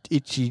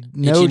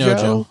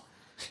Ichinojo.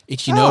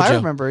 Ichinojo. Oh, I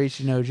remember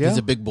Ichinojo. He's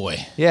a big boy.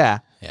 Yeah.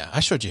 Yeah,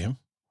 I showed you him.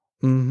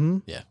 Mm-hmm.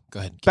 Yeah, go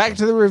ahead. Back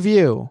to the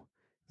review.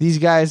 These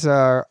guys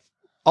are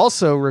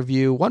also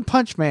review One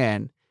Punch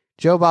Man.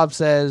 Joe Bob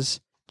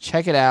says,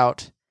 check it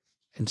out,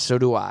 and so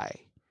do I.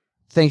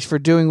 Thanks for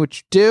doing what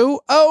you do.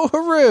 Oh,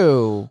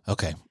 hooroo.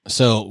 Okay,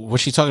 so what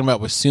she's talking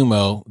about with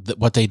sumo,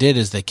 what they did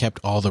is they kept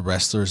all the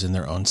wrestlers in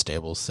their own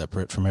stables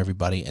separate from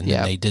everybody, and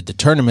then they did the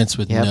tournaments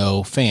with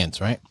no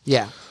fans, right?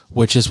 Yeah.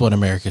 Which is what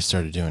America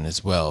started doing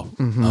as well.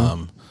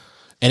 And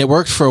it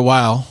worked for a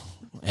while.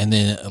 And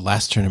then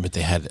last tournament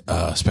they had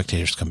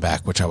spectators come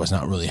back, which I was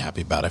not really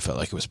happy about. I felt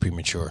like it was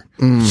premature.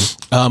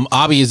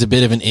 Abby is a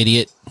bit of an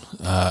idiot.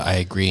 I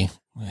agree.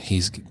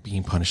 He's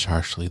being punished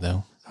harshly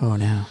though. Oh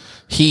no.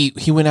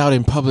 He went out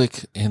in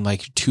public and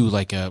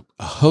to a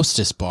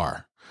hostess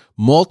bar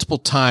multiple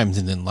times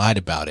and then lied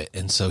about it.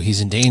 And so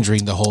he's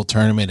endangering the whole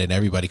tournament and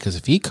everybody, because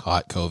if he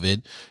caught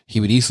COVID, he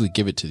would easily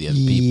give it to the other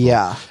people.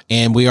 Yeah.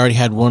 And we already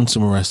had one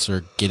sumo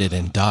wrestler get it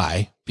and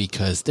die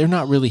because they're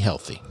not really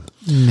healthy.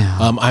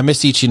 No. I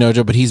miss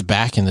Ichinojo, but he's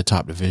back in the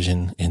top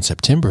division in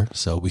September,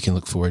 so we can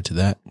look forward to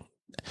that.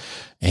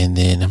 And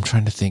then I'm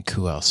trying to think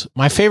who else.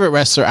 My favorite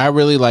wrestler, I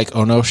really like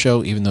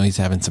Onosho, even though he's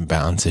having some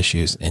balance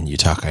issues, and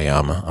Yutaka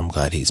Yama. I'm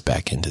glad he's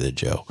back into the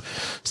Joe.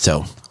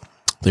 So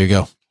there you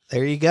go.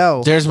 There you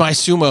go. There's my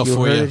sumo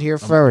for you. You heard it here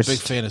first. I'm a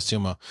big fan of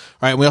sumo. All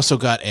right, we also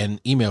got an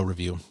email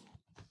review.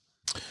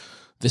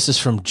 This is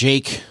from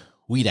Jake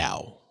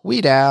Wiedow.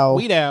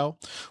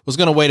 Was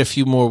going to wait a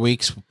few more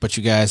weeks, but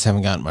you guys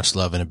haven't gotten much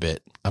love in a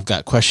bit. I've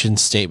got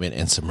questions, statement,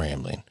 and some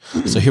rambling.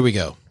 So here we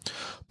go.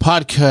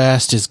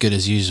 Podcast is good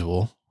as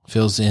usual.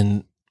 Fills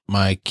in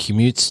my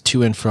commutes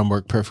to and from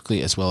work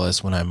perfectly, as well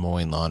as when I'm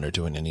mowing lawn or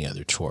doing any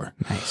other chore.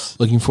 Nice.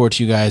 Looking forward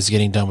to you guys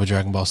getting done with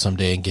Dragon Ball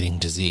someday and getting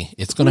to Z.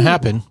 It's going to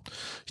happen.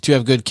 You two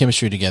have good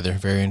chemistry together.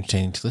 Very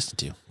entertaining to listen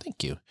to.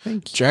 Thank you.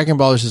 Dragon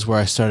Ballers is where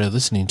I started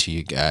listening to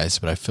you guys,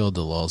 but I filled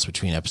the lulls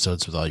between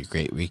episodes with all your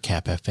great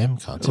Recap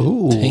FM content.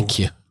 Ooh. Thank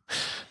you.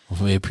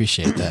 We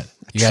appreciate that.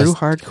 True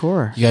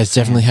hardcore. You guys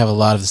definitely have a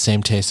lot of the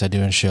same taste I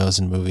do in shows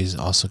and movies.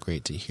 Also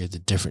great to hear the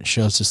different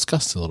shows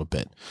discussed a little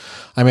bit.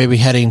 I may be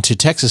heading to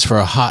Texas for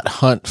a hot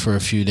hunt for a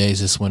few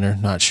days this winter.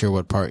 Not sure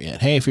what part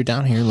yet. Hey, if you're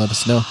down here, let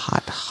us know.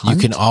 Hot hunt? You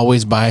can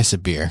always buy us a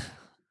beer.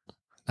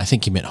 I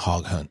think you meant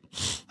hog hunt.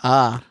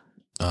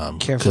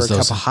 Care for a cup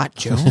of Hot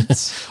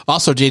Jones?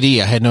 Also,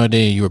 JD, I had no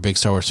idea you were a big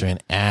Star Wars fan.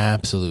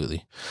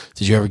 Absolutely.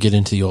 Did you ever get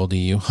into the old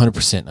EU?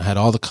 100%. I had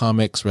all the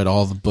comics, read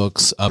all the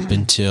books up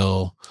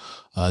until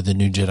the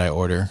New Jedi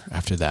Order.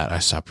 After that, I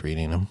stopped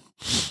reading them.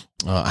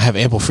 I have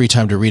ample free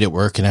time to read at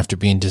work, and after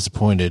being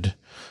disappointed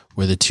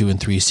where the 2 and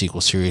 3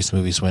 sequel series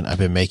movies went, I've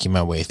been making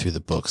my way through the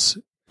books.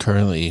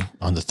 Currently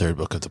on the 3rd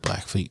book of the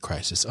Black Fleet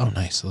Crisis. Oh,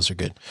 nice. Those are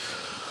good.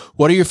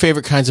 What are your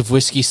favorite kinds of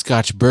whiskey,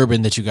 scotch,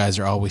 bourbon that you guys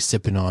are always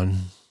sipping on?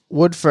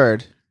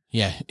 Woodford.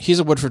 Yeah, he's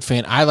a Woodford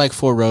fan. I like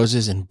Four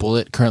Roses and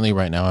Bullet. Currently,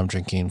 right now, I'm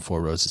drinking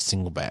Four Roses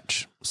single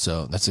batch.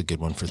 So that's a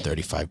good one for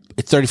 $35.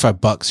 It's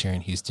 $35 here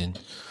in Houston.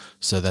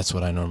 So that's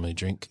what I normally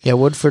drink. Yeah,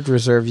 Woodford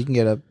Reserve. You can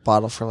get a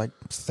bottle for like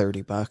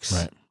 $30.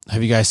 Right.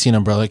 Have you guys seen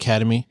Umbrella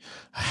Academy?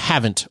 I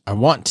haven't. I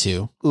want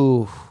to.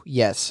 Ooh,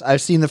 yes.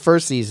 I've seen the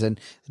first season.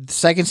 The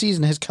second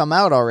season has come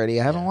out already.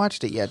 I haven't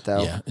watched it yet,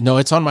 though. Yeah. No,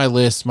 it's on my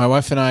list. My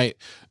wife and I,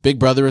 Big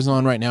Brother is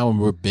on right now, and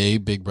we're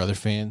big Brother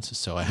fans,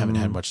 so I haven't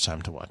had much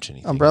time to watch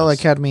anything Umbrella else.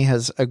 Academy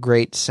has a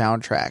great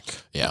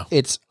soundtrack. Yeah.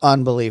 It's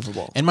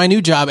unbelievable. And my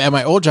new job, at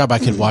my old job, I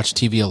could watch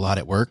TV a lot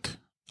at work,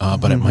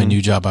 but at my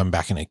new job, I'm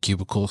back in a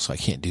cubicle, so I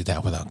can't do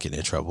that without getting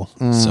in trouble.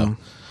 So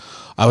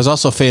I was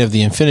also a fan of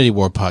the Infinity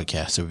War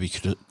podcast. It would be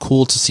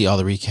cool to see all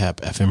the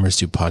Recap FMers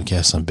do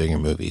podcasts on bigger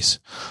movies,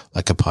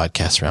 like a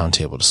podcast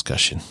roundtable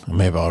discussion. I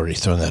may have already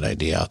thrown that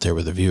idea out there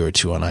with a viewer or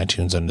two on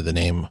iTunes under the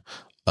name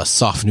A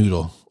Soft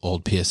Noodle,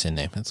 old PSN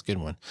name. That's a good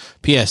one.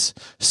 P.S.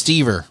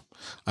 Stever,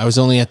 I was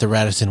only at the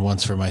Radisson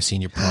once for my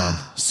senior prom.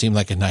 Seemed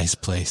like a nice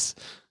place.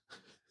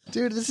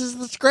 Dude, this is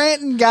the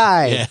Scranton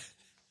guy. Yeah.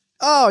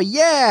 Oh,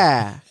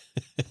 yeah.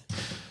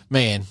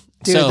 Man.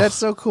 Dude, that's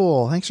so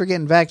cool. Thanks for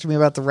getting back to me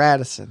about the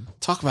Radisson.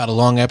 Talk about a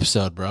long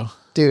episode, bro.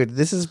 Dude,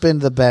 this has been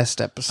the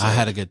best episode. I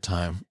had a good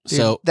time. Dude,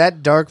 so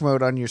that dark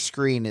mode on your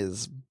screen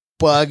is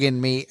bugging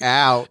me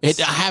out. I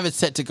have it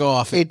set to go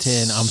off at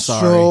 10. I'm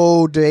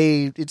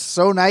sorry. It's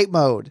so night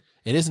mode.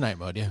 It is night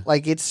mode, yeah.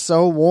 Like, it's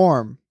so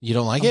warm. You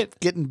don't like it?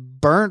 Getting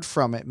burnt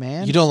from it,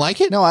 man. You don't like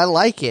it? No, I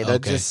like it.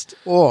 Okay.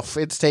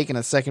 It's taken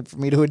a second for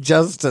me to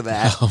adjust to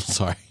that. I'm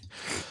sorry.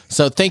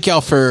 So thank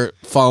y'all for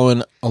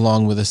following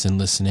along with us and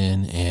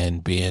listening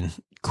and being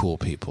cool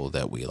people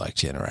that we like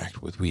to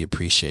interact with. We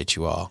appreciate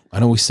you all. I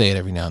know we say it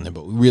every now and then,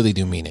 but we really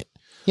do mean it.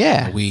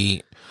 Yeah.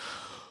 We've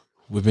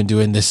been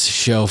doing this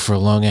show for a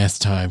long ass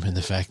time, and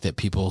the fact that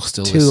people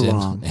still listen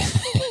long.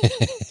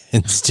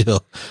 and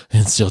still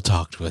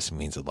talk to us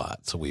means a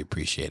lot. So we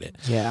appreciate it.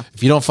 Yeah.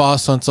 If you don't follow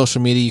us on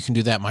social media, you can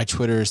do that. My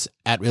Twitter's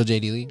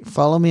 @RealJDLee.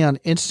 Follow me on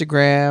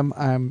Instagram.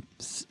 I'm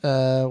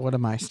what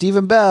am I?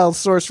 Stephen Bell,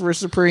 Sorcerer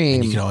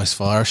Supreme. And you can always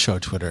follow our show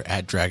Twitter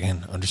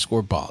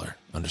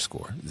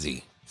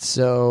 @Dragon_Baller_Z.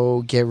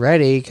 So get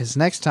ready, because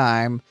next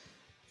time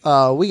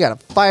we got a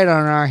fight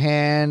on our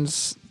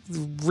hands.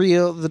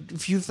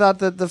 If you thought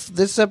that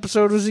this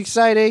episode was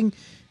exciting,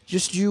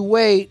 just you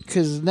wait,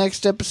 because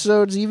next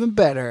episode's even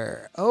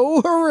better.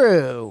 Oh,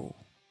 hooroo!